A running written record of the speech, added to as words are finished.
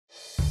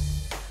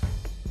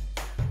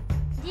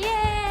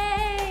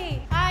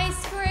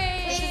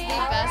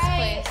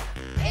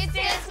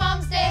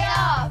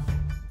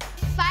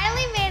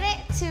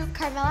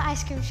Carmela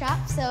Ice Cream Shop,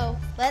 so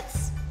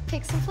let's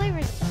pick some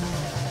flavors.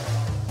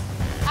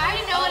 I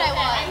already know what I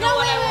want. I know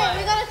what I want.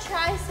 We gotta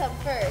try some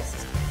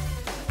first.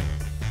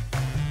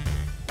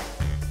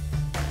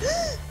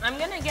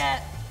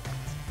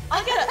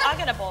 I'll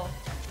get a bowl.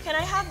 Can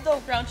I have the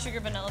brown sugar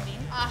vanilla bean?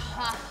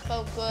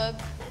 So good.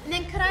 And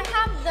then could I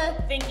have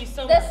the Thank you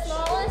so the much.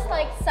 smallest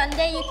like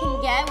sundae you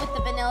can get with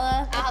the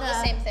vanilla? I'll have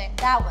the same thing.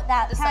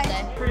 That The kind.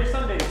 sundae. For your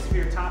sundaes, for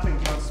your topping,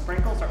 do you want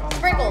sprinkles or almond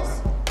Sprinkles.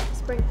 powder?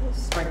 Sprinkles.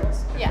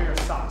 Sprinkles. And Yeah. for your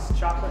sauce,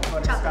 chocolate,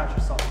 butterscotch,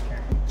 or salted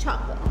caramel?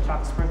 Chocolate.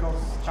 Chocolate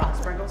sprinkles. Chocolate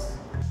sprinkles.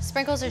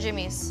 Sprinkles or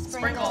Jimmy's?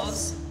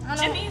 Sprinkles. I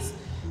don't know. Jimmy's?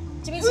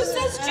 Jimmy's Who is-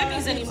 says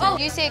Jimmy's anymore? Oh,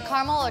 you say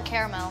caramel or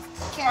caramel?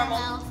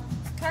 Caramel.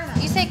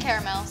 You say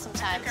caramel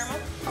sometimes. Caramel?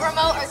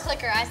 Remote or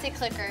clicker? I say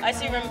clicker. I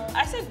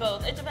say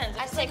both. It depends.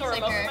 I If it's say like a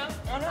remote clicker. remote.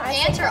 I don't know.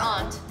 Aunt or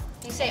aunt?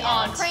 You say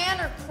aunt. Crayon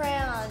or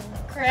crayon?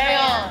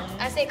 Crayon.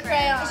 I say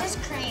crayon. Crayon. It's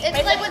just crayon.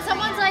 It's like when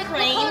someone's like,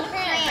 Crane. "Look,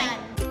 crayon."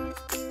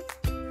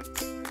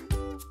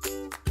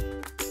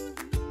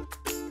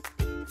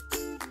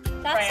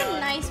 That's Crayon. some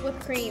nice whipped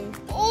cream.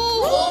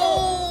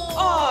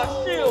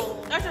 Oh,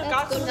 shoot. I just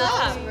got some of That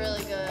was that.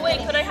 really good.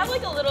 Wait, could I have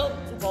like a little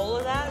bowl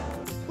of that?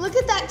 Look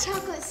at that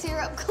chocolate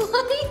syrup,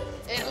 Chloe.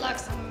 It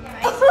looks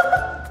amazing.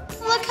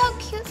 Look how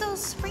cute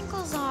those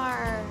sprinkles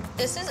are.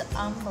 This is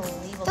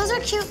unbelievable. Those are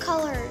cute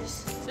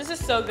colors. This is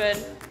so good.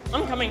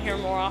 I'm coming here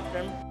more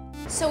often.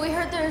 So we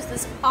heard there's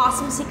this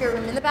awesome secret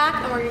room in the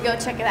back, and we're gonna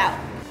go check it out.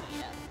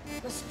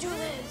 Let's do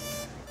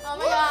this. Oh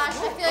my gosh,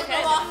 I feel like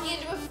we're walking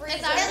into a freezer.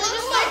 It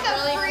looks like a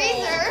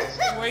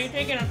freezer. Where are you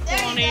taking us, There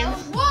Connie? you go.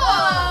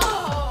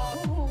 Whoa!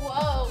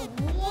 Whoa!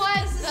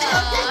 What the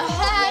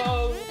heck?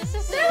 Whoa. This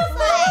is so There's a cool.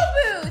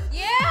 photo booth.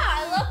 Yeah,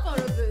 I love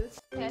photo booths.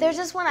 There's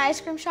this one ice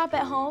cream shop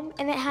at home,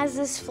 and it has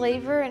this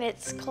flavor, and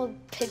it's called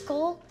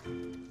pickle.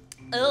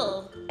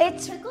 Ugh.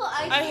 It's Pickle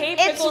ice I hate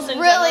It's pickles in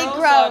really general, so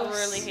gross. I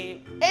really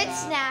hate.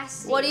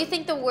 nasty. What do you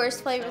think the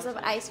worst flavors of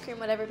ice cream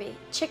would ever be?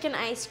 Chicken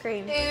ice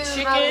cream.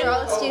 Chicken? How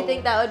gross do you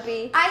think that would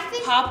be? I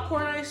think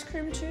Popcorn ice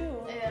cream too.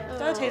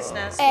 That tastes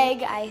nasty.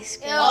 egg ice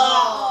cream.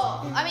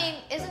 Oh. I mean,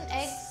 isn't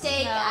eggs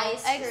Steak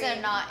ice Eggs cream.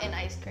 are not in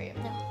ice cream.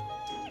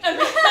 Get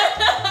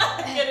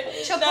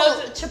it?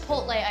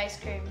 Chipotle ice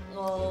cream.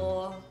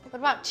 Oh. What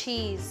about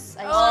cheese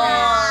ice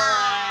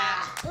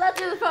Let's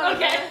do the photo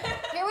Okay.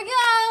 booth. Here we go.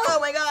 Oh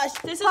my gosh.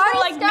 This is Party for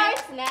like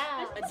starts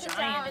now. a Sit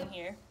giant down. in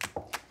here.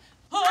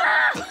 You're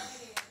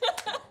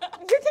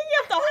taking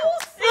up the whole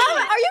seat.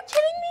 Are you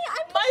kidding me?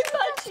 My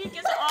butt cheek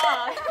is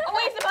off. Oh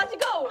wait, it's about to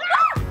go.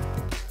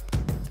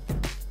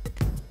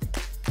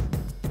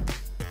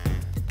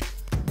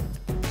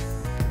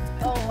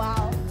 Oh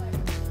wow.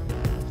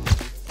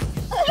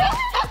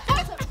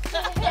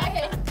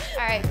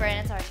 All right,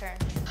 Brandon, it's our turn.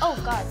 Oh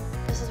God,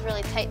 this is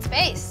really tight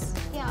space.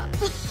 Yeah.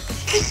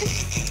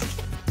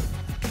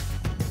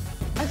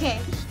 Okay,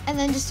 and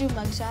then just do a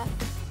mugshot.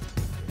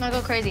 I'm gonna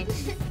go crazy.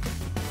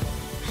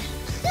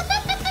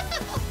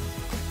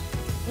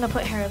 I'm gonna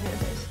put hair over your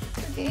face.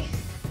 Okay.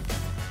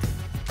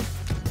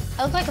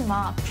 I look like a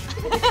mom.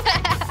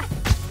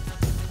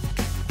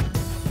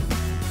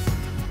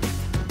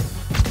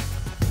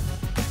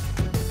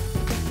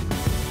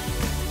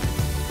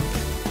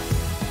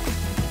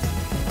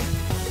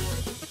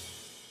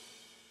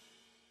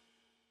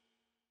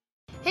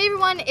 Hey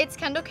everyone, it's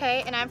Kendall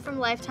K and I'm from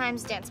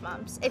Lifetime's Dance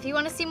Moms. If you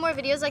want to see more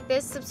videos like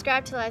this,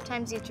 subscribe to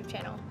Lifetime's YouTube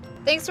channel.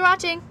 Thanks for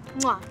watching.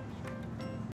 Mwah.